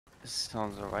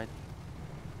Sounds alright.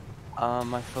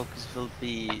 My focus will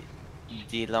be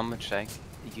the lumberjack.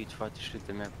 You try to shoot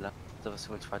the map left. Those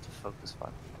will try to focus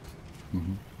fire.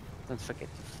 Don't forget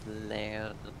to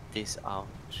flare this out.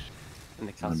 In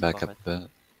the I'm gonna clouds back above up it. a bit.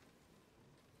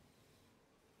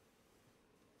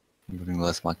 I'm moving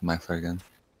less like my flare again.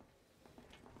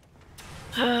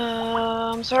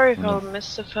 I'm sorry if I'll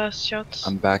miss the first shots.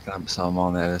 I'm backing up, so I'm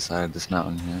on the other side of this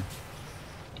mountain here.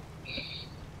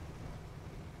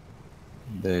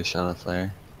 They shot a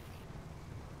flare.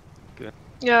 Good.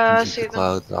 Yeah, I Keep see the them.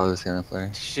 clouds, always gonna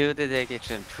flare. Shoot the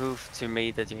deck and prove to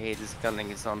me that your haters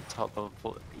gunning is on top of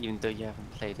even though you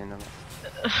haven't played in a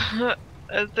while.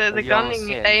 The You almost gunning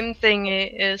hit. aim thing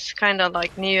is kind of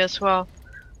like new as well.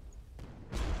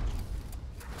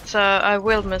 So I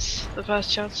will miss the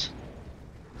first shots.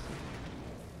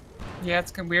 Yeah,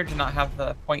 it's kind of weird to not have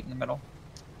the point in the middle.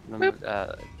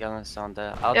 Gunners on the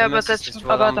Yeah, but Alchemist that's is as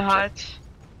well about the lumberjack. height.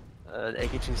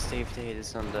 Engaging Steve the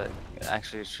haters on the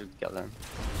actually should Galen.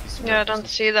 Yeah, I don't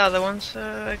see the other ones, so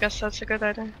I guess that's a good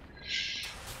idea.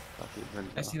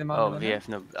 I see them on Oh, the we window. have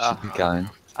no. Should be going.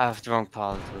 I have the wrong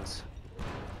power tools.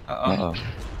 Uh-oh.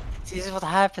 See, this is what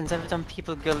happens every time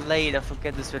people go late. I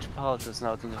forget to switch power tools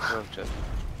now in the workshop.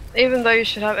 Even though you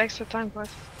should have extra time for it.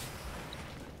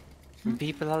 When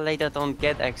people are late, I don't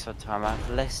get extra time. I have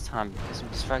less time because I'm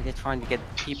distracted trying to get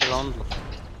people on.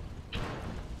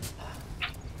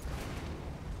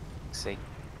 See.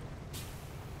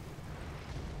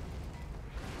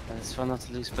 And it's fun not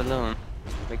to lose balloon.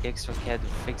 Make extra care to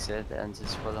fix it and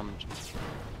just roll on.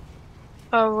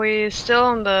 Are we still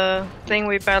on the thing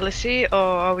we barely see, or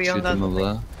are we on Shoot that them over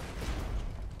thing?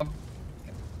 there.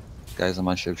 Guys on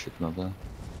my ship, shoot them over there.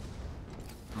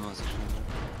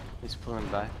 He's pulling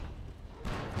back.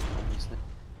 Obviously.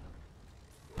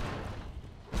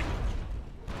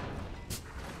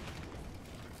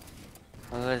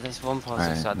 Well, there's one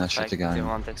positive side now effect. shoot the They gun.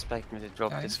 won't expect me to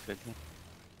drop this quickly.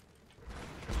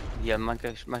 Yeah, my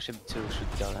ship too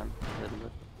should go down a little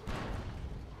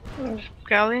bit.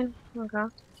 Galleon? Okay.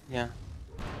 Yeah.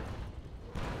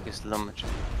 Just lumberjack.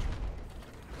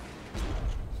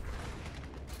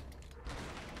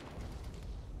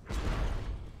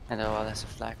 And oh, that's a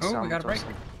flag. Oh, we got a break.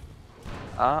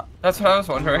 That's what I was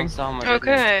wondering.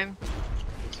 Okay.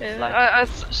 Yeah, I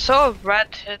saw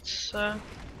red hits, so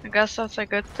I guess that's a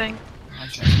good thing.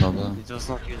 It does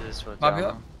not use this for Maybe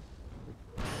down.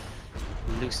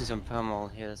 Losing some permal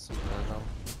here as well.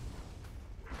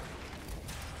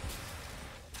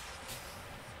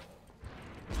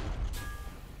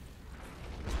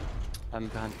 I'm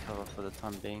behind cover for the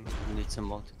time being. I need some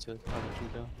multitude. How would you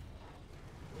go?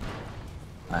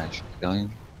 Alright, shoot the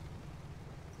gun.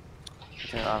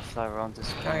 Okay, I'll fly around this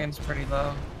one. Gallion's pretty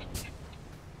low.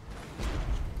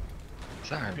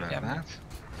 Sorry about that.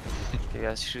 Okay,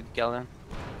 guys, shoot Galleon.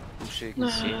 I'm sure you can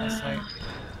see it.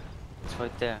 It's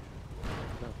right there.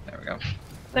 There we go.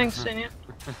 Thanks, Sinia.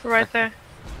 Right there.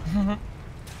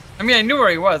 I mean, I knew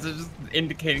where he was. It's just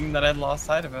indicating that I'd lost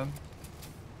sight of him.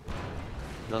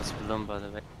 Lost balloon, by the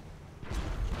way.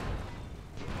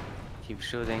 Keep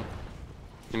shooting.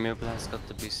 The Mobile has got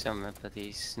to be somewhere, but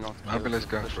he's not. Mobile is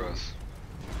going for us.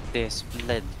 They're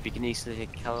split. We can easily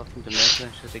take Cal from the Mobile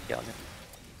and shoot the Galleon.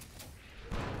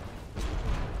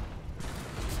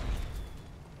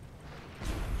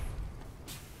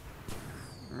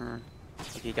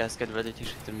 Okay, you guys get ready to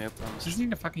shoot the Mobile. Just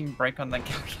need to fucking break on that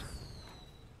Galleon.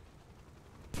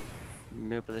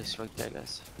 Mobile is right there,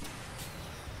 guys.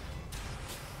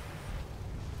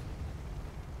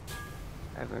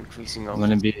 I'm increasing I'm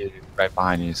gonna be right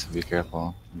behind you, so be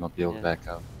careful. You won't be able to back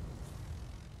up.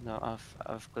 No,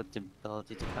 I've got the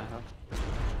ability to back up.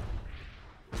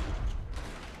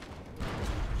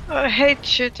 I hate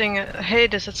shooting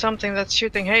Hades at something that's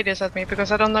shooting Hades at me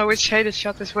because I don't know which Hades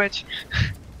shot is which.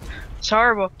 It's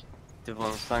horrible. The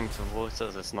one flying towards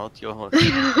us is not yours.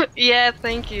 Yeah,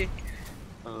 thank you.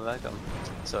 Oh, welcome.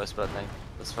 So it's bad, like,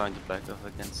 let's find the back off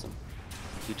against them.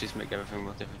 You just make everything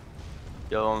more difficult.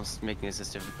 You're almost making this as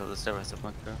difficult as the rest of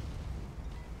my crew.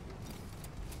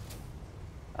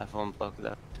 I have one block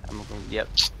left. I'm going. Yep.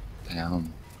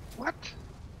 Damn. What?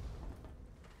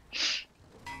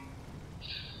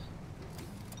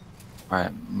 Alright,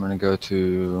 I'm gonna go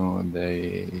to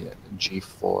the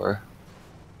G4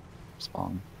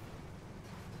 spawn.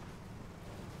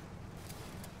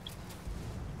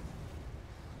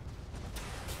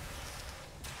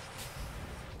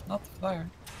 Not the flare.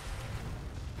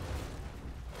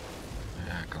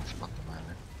 Yeah, I can't spot the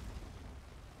miner.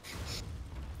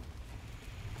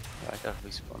 Right, I've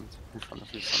respawned in front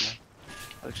of you somewhere.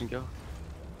 How can go?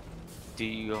 Do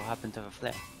you happen to have a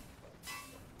flare?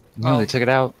 No, they took it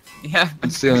out. Yeah.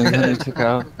 It's the only gun I took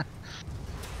out.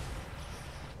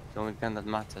 The only gun that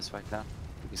matters right now.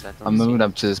 Because I don't I'm moving see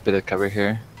up to this bit of cover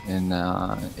here in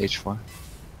H4.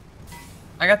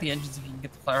 I got the engines if you can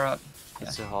get the flare out.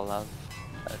 it's a whole out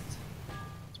at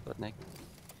Sputnik.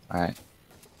 Alright.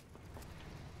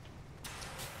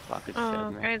 Fuck it, Oh,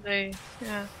 failed me. okay,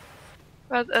 yeah.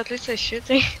 But at least they're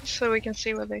shooting, so we can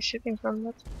see where they're shooting from.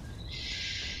 But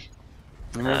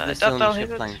I mean, they're that still I'll on the hit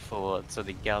ship it. flying forward, so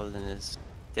the Gallon is...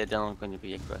 They're not going to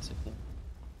be aggressive here.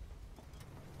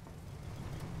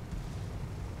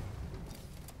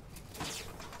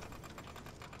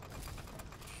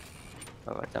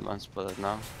 Alright, I'm unspotted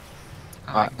now.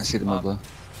 Alright, I see the Mobla.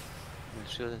 We'll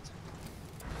shoot it.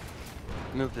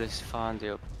 Move this far in the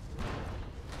open.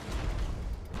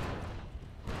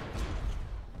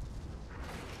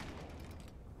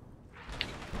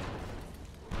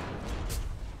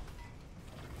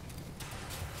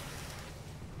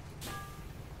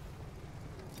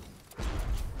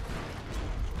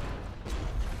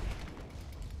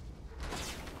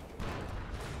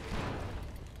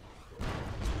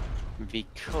 We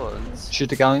could Shoot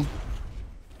the galleon.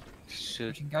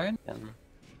 shoot Can go in?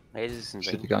 Hades in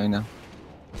Shoot the range. galleon now.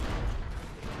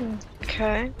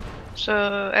 Okay.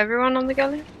 So everyone on the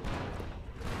galley?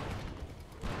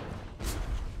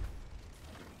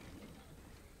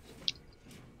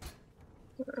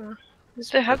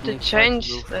 They have to Sputnik, try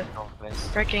change move the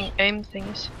northwest. freaking aim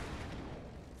things.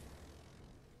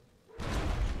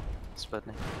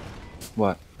 Sputnik.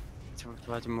 What?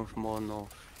 Try to move more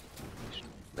north.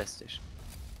 Westish.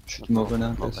 Shoot Not the Mobla now,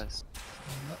 north, more please. west.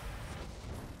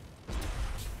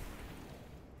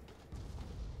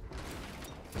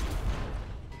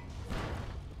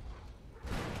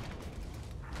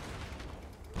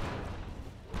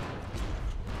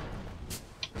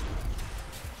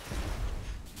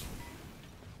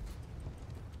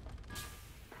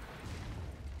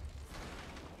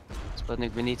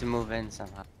 Sputnik, we need to move in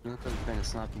somehow. We're not going to find a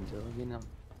sniping door, you know.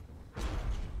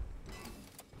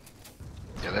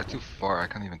 Yeah, they're too far. I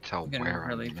can't even tell Getting where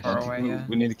really I'm far missing. away. Yeah.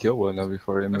 We need to kill one though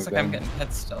before they Looks move like I'm in. getting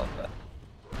hit still, but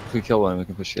If we kill one, we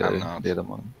can push I'm the not. other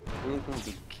one. We're not going to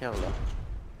be killed though.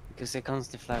 Because they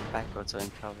constantly fly backwards or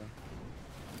in cover.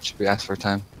 Should we ask for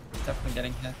time? definitely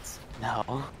getting hits.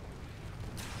 No.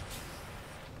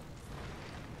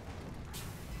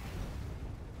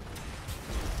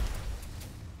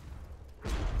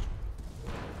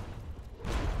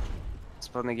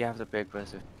 Sputnik, you have to be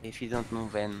aggressive. If you don't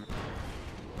move in,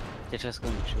 they're just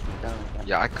going to shoot you down again.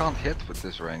 Yeah, I can't hit with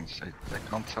this range. I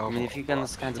can't tell. I mean, if how you're gonna far.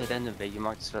 scan it anyway, you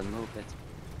might as well move it.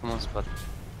 Come on, Spot.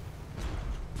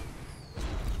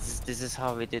 This is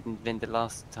how we didn't win the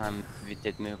last time we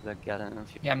did move like Gallon.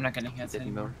 If you Yeah, I'm not getting hits didn't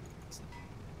anymore. move.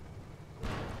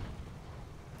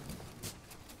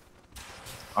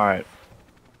 Alright.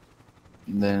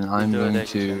 Then I'm Do it, going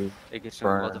to Icarus,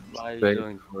 what burn are you big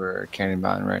doing? for Canyon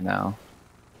Mountain right now.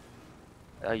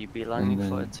 Are you beelining And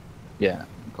for then- it? Yeah,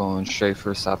 going straight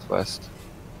for southwest.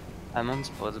 I'm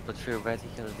unspotted, but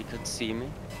theoretically they could see me.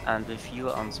 And if you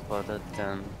are unspotted,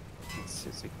 then it's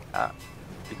just like,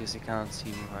 because you can't see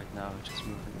me right now, I just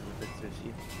move a little bit with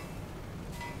you.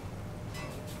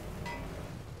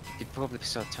 You probably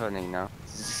start turning now.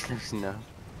 This is no. I'm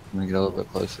gonna get a little bit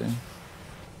closer.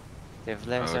 They have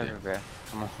flares Oh, dear. everywhere.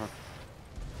 Come on.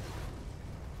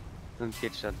 Don't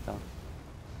get shut down.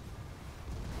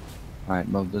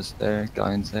 Alright, Mobla's there,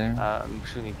 Gallion's there. I'm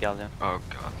shooting Gallium. Oh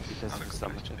god, this Because is not a of good so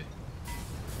place much to of- be.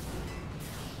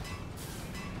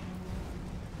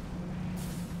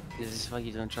 This is why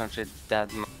you don't charge it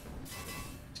that much.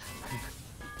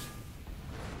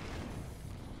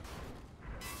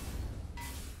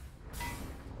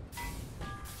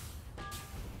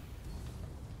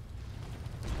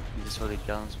 This is what it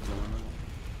counts for.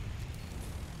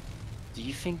 Do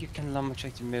you think you can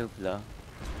lumberjack the Mobla?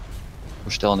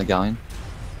 We're still on the Galleon.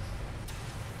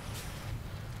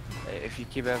 If you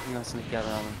keep everything else in the Gallion,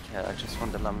 I don't care. I just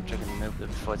want the lumberjack and the Mobla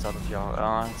before it's out of your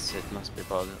arms. It must be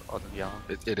out of your arm.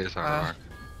 It is out of arc.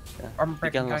 Yeah. Armor The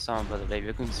breaking Gallion guy. is arm, by the way.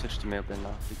 We're going to switch to Mobla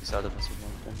now because otherwise we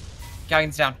won't win.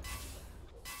 Gallion's down.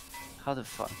 How the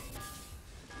fuck?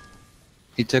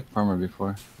 He took Perma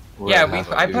before. We're Yeah, at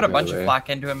half I put a by bunch the of way. flak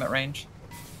into him at range.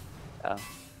 Oh.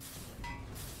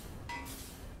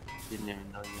 Didn't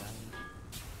even know you had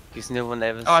it. Because no one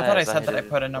ever Oh, I thought I says said that I hit it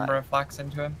put a with number of flaks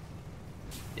into him.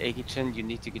 Agichin, you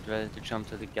need to get ready to jump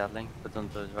to the Gatling, but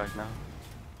don't do it right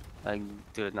now.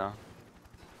 Do it now.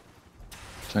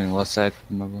 Turning left side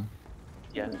from Mobla.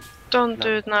 Yeah. Don't No.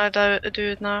 do it now, do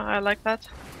it now. I like that.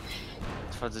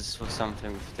 I thought this was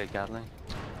something with the Gatling.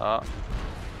 Oh,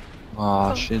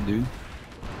 Aw, shit, dude.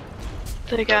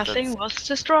 The Gatling was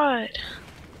destroyed.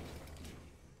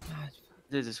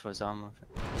 This is for his armor.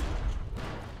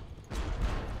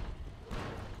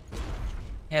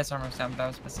 He has armor down, but I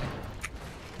was missing.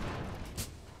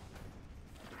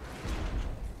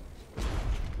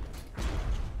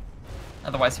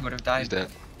 Otherwise, he would have He's died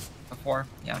dead. before.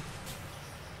 Yeah.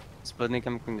 Sputnik,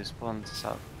 I'm going to spawn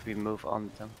south if we move on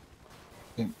them.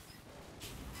 Yeah.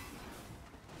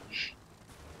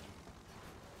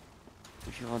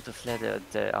 If you want to flare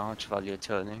the arch while you're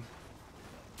turning.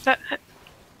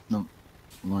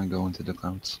 I'm gonna go into the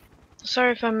clouds.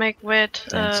 Sorry if I make weird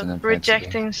Thanks, and then thanks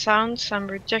rejecting sounds. I'm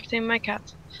rejecting my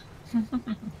cat.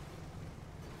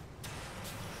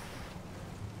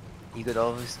 You could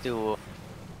always do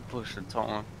push the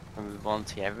tone when we want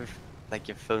to have like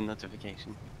your phone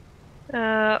notification.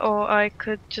 Or I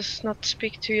could just not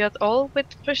speak to you at all with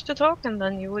push to talk, and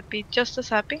then you would be just as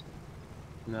happy.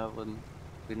 No, I wouldn't.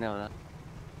 We know that.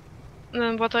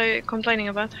 And what are you complaining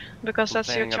about? Because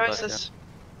that's your Complaining about choices.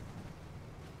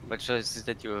 My choice is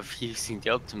that you're refusing the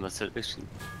optimal solution.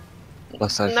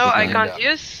 Left side. No, I the can't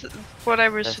use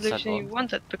whatever Left side solution you one.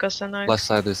 wanted, because then I... Left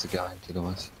side is the guy to the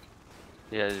west.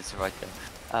 Yeah, it's right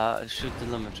there. Shoot the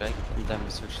lumberjack and then we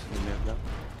switch to the mirror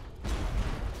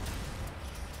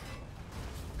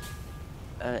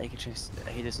now. I can change.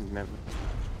 He doesn't remember.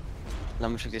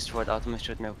 Lumberjack destroyed Artemis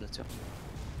should mirror too.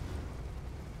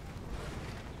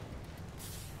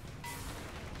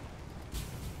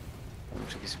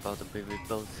 Lumberjack is about to be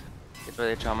rebuilt. Get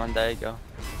ready, Charman, there you go.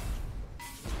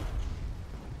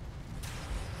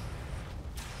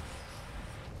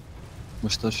 We're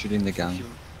still shooting the gang.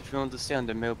 If you want to stay on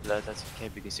the mirror blade, that's okay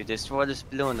because you destroy this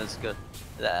balloon, that's good.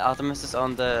 Artemis is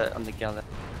on the galley.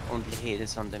 Only he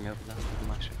is on the mirror blade.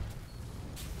 I'm actually.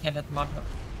 Can't hit the mod.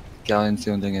 Galleon's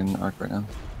the only thing in arc right now.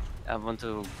 I want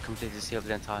to completely disable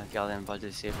the entire galleon while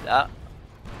disable. Ah!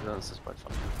 Balloons is quite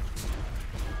fun.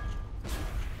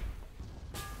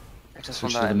 I just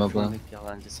Switch want to the to mobile. the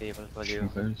galleon disabled while you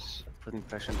Troopers. putting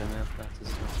pressure on the mirror blade. This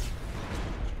is good.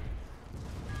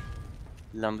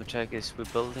 Lumberjack is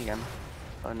rebuilding him.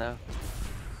 Oh no.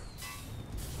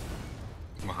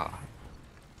 Waha.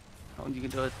 Oh, you can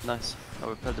do it. Nice. I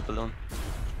repelled the balloon.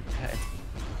 Okay.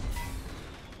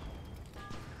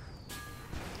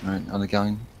 Alright, on the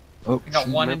galleon. Oh, I got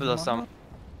shoot. one in Mobile the or some. mod.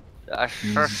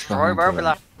 Destroy behind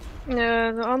Barbara.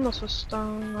 Yeah, the almost was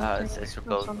down. I It's think, or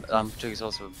rebuilt. something. Lumberjack is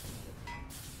also.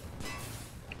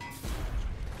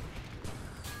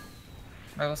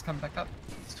 Alright, let's come back up.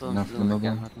 Still Enough for the balloon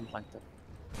again. mobile. I don't like that.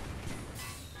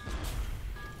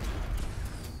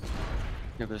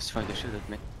 Nobody's trying to shoot at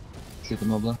me. Shoot the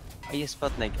mobile. Oh yes,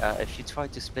 Sputnik, if you try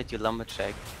to split your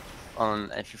lumberjack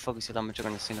on, if you focus your lumberjack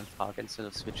on a single target instead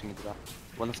of switching it around,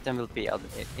 one of them will be out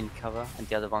in cover and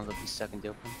the other one will be stuck in the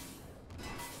open.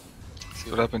 That's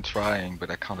what I've been trying, but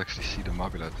I can't actually see the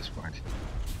mobile at this point.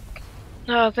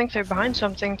 No, I think they're behind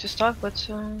something to start with.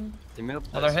 The mirror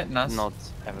Oh, they're hitting us. not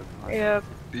ever behind. Yeah,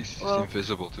 He's Well-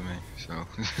 invisible to me, so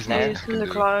there's Yeah, nothing I he's can in the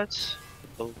do. clouds.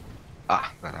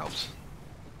 Ah, that helps.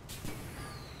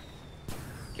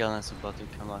 Gallon's about to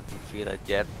come out and feel it.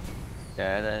 Yep,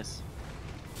 there it is.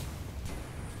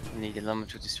 I need a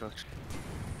lumberjack destruction.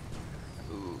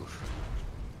 Ooh.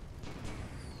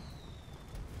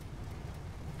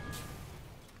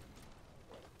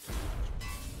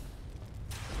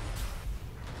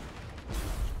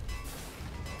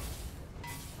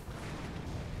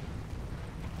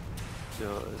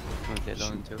 You're currently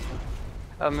alone too.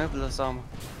 Oh, maybe lost armor.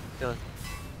 Kill it.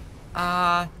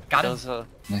 Got it. Kills her.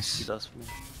 Nice. He does for me.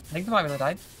 I think the mobile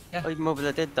died. Yeah. Oh,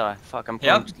 Mobile did die. Fuck, I'm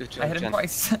Yep. going to I hit him Jen.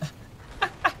 twice.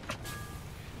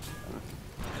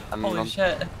 Holy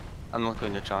shit. I'm not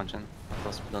going to charge him. I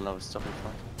lost don't know stopping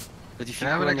fight. But if Can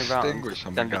you I have go an in around, extinguish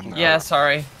on then my we gun can now? Yeah,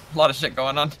 sorry. A lot of shit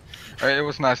going on. It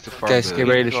was nice to farm Guys, the get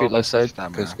ready to Drop shoot left side.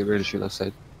 stamina. Guys, get ready to shoot left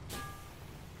side.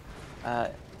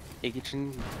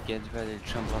 Igichin, get ready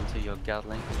to jump onto your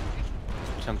Gatling.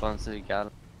 Jump onto the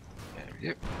Gatling.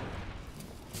 Yep.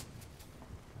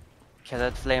 Kill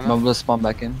that flamer. Mobile spawn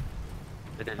back in.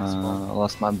 It is I spawn.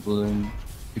 lost my balloon.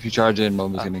 If you charge in,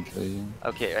 mobile's Ah. gonna kill you.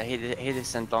 Okay, I hate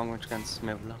this and long range guns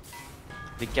Mobile.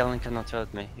 The Gatling cannot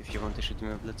hurt me if you want to shoot the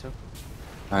Mobile too.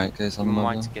 Alright, guys, You on the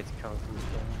mobile. might get covered from the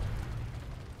Gatling.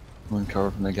 I'm in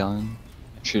cover from the galleon.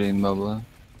 Shooting the mobile.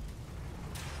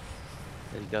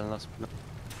 The Gatling lost.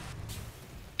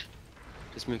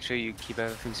 Just make sure you keep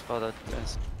everything spotted,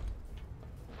 guys.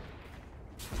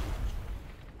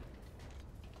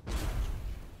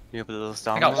 You have a little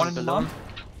down. I got one in the mod.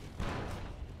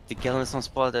 The Gatling is not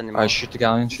spotted anymore. Alright, shoot the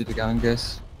galleon,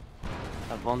 guys.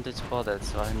 I wanted spotted,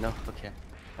 so I know. Okay,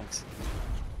 thanks.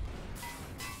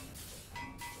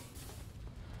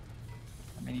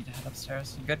 I may need to head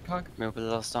upstairs. You good, Cog? Mobile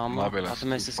lost armor. Mobile is too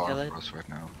Optimus is far skillet. for us right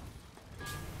now.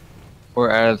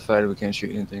 We're out of the fight, we can't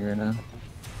shoot anything right now.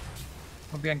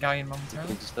 We'll be on Galleon You momentarily.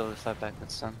 can just slowly fly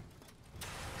backwards, son.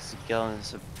 Because the Gallon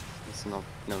is not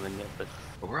nowhere near, but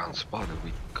But we're unspotted,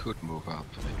 we could move up,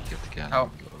 maybe get the Gallon Oh.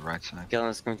 on the right side. Gallon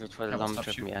is going to try to I will lumber stop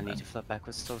trip me. shooting I need then. to fly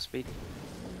backwards slow speed.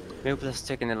 Mobile has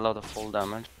taken a lot of fall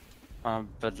damage.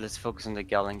 But let's focus on the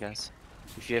Gallon, guys.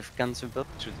 If you have guns or built,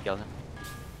 shoot the Gallon.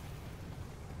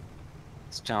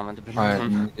 It's charming to be Alright,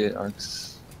 immediate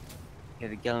arcs. Yeah,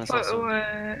 the Gallon is also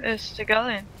Where is the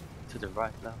galleon? to the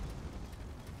right now.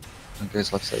 Okay,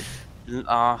 it's left side.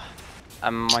 I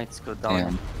might go down.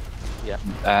 Damn. Yeah.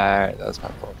 That's my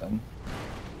fault then.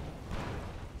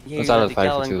 Yeah, I was you out let of the fight for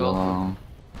Gallon too go. long.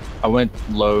 I went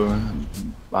low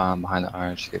behind the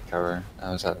arch to get cover.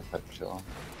 I was out of the fight for too long.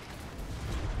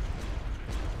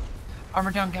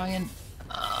 Armor down, Galleon.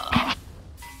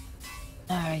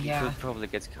 You Yeah. could probably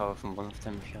get cover from one of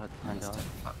them if you had behind the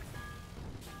Understood. arm. Fuck.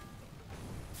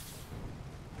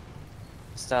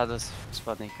 Stardust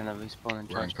spotting can have respawn and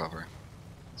We're in charge. cover.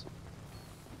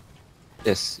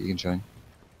 Yes, you can join.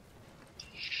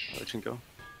 Let you go.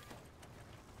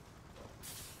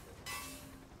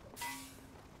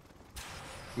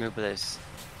 Mobile is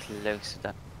close to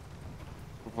that.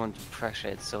 We want to pressure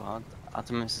it so hard.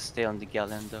 Optimus is stay on the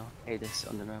Galleon though. Hades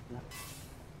on the Mobile.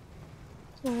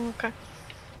 Okay.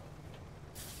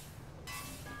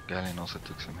 Gallon also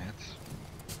took some hits.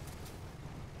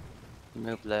 The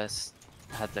Mobile has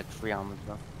had like 3 armor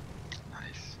though.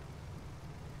 Nice.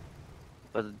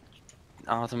 But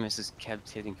Artemis is kept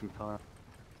hitting component.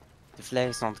 The flare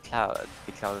is not cloud,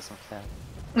 the cloud is not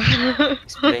cloud.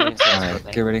 Explain yourself, Alright,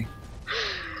 Spotlight. get ready.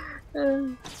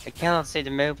 I cannot say the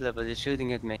Mobile, but it's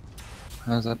shooting at me.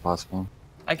 How is that possible?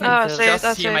 I can Oh, so just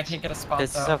that's see him. I it. can't get a spot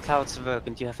This is though. how clouds work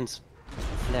and you haven't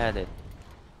flared it.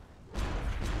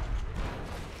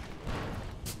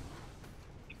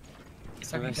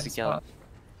 So I can Where's get a the Galleon?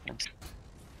 spot.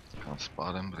 Can't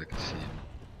spot him, but I can see him.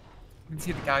 You can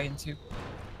see the Galleon too.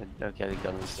 Okay, the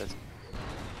Galleon is dead.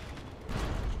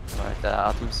 Alright,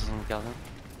 Artemis is on the Galleon.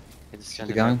 It is Shoot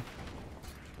the gun.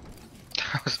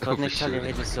 I was But Nick tell you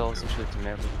overshooting Hades like also shoot the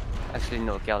Mobile. Actually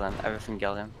no, Galleon, everything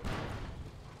Galleon.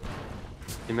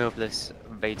 The Mobile is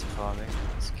way too far away.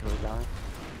 Let's kill it down.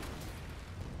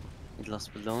 It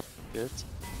lost balloon. Good.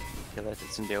 Kill it,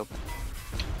 it's in the open.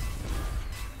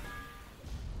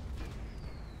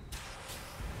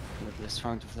 Mobile is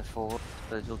trying to fly forward,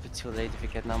 but it will be too late if you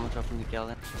get an armor drop from the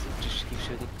Galleon. So just keep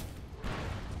shooting.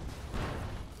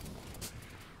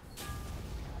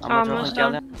 Armor drop on Almost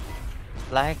Galleon.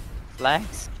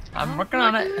 Flags. I'm working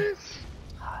on it.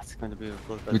 Ah, it's going to be a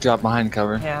good. We dropped behind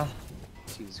cover. Yeah.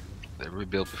 Jesus. They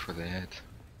rebuilt before they hit.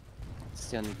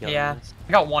 Stay on the Galleon. Yeah.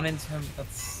 I got one into him, but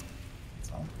that's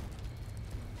all.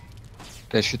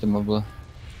 Okay, shoot the mobile.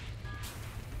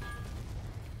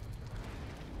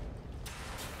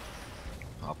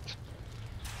 Hopped.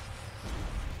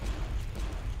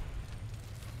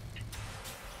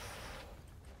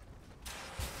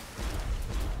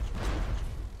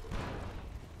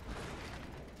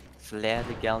 Flare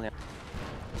the Galleon.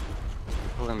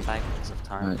 Pull him back because of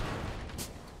time. Right.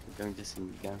 We're doing this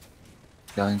in again.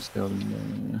 Galleon's still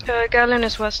in there. Galleon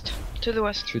is west, to the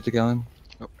west. Shoot the Galleon.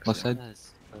 Oh, Left side.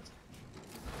 Yes, but...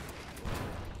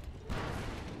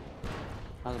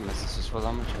 Oh, the message is well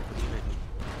armor check. What are you reading?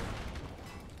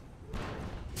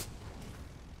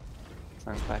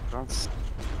 Flying backgrounds.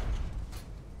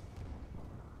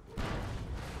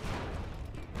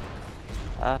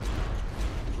 Ah,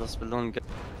 it lost balloon.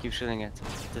 Keep shooting it.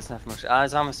 It doesn't have much. Ah,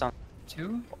 it's almost done.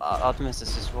 2? Artemis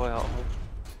is destroy our hope.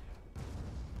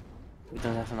 We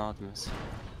don't have an Artemis.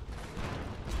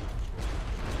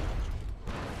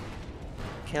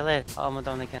 Kill it! Armor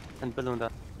down again and balloon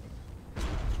down.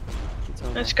 It's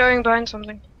over. It's going behind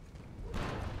something.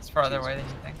 It's farther away than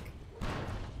you think.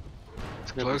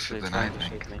 It's No, closer it's than I trying to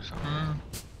think. shoot me. for some Hmm.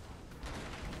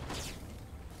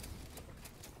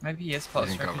 Maybe he is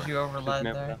closer cover. because you overled Shoot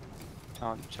there.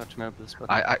 Mobile. Charge Mobile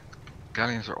spot.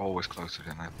 Galleons are always closer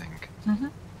than I think. Mm-hmm.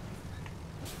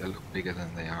 They look bigger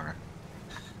than they are.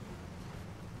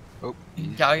 Oh, he's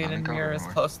Galleon not in and cover Mirror is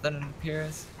anymore. closer than it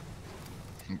appears.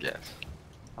 Yes,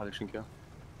 I'll let you go.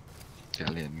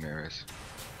 Galleon mirrors.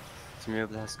 So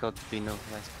Mobile has got to be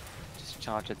neutralized. Just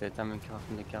charge at it and then kill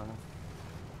from the Galleon.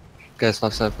 Guys,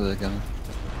 left side for the Galleon.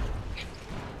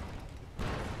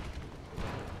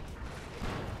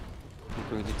 I'm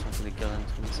going to turn to the Galleon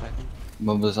in a second.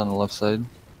 Mobile's on the left side.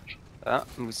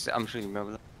 I'm shooting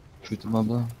Mobile. Shoot the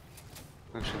mobile.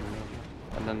 I'm shooting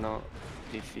Mobile. I don't know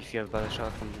if you have a better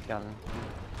shot from the Galleon.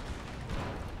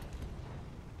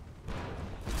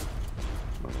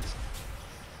 let's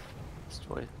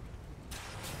destroy it.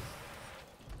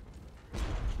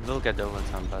 We'll get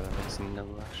overtime by the way, it's no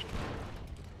rush.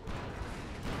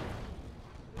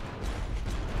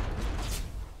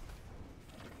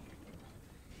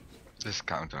 This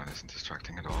countdown isn't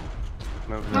distracting at all.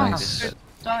 Moving Nice. like this shit.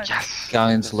 Died. Yes!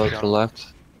 Galleon's low Let's to go. the left.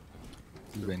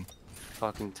 You win.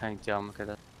 Fucking tank the armor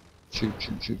cadet. Shoot,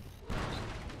 shoot, shoot.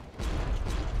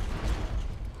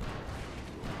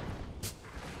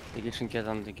 You can get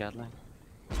on the Gatling.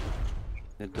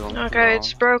 The dome Okay,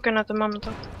 it's broken at the moment.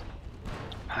 Though.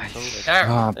 Nice. There.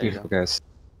 Ah, There you beautiful guys.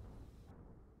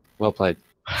 Well played.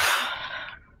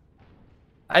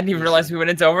 I didn't even realize we went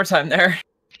into overtime there.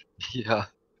 Yeah.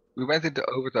 We went into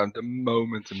overtime the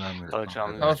moment the man Oh,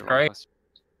 John, That was great.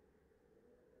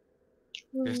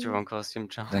 Here's your own costume,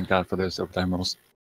 John. Thank God for those overtime rolls.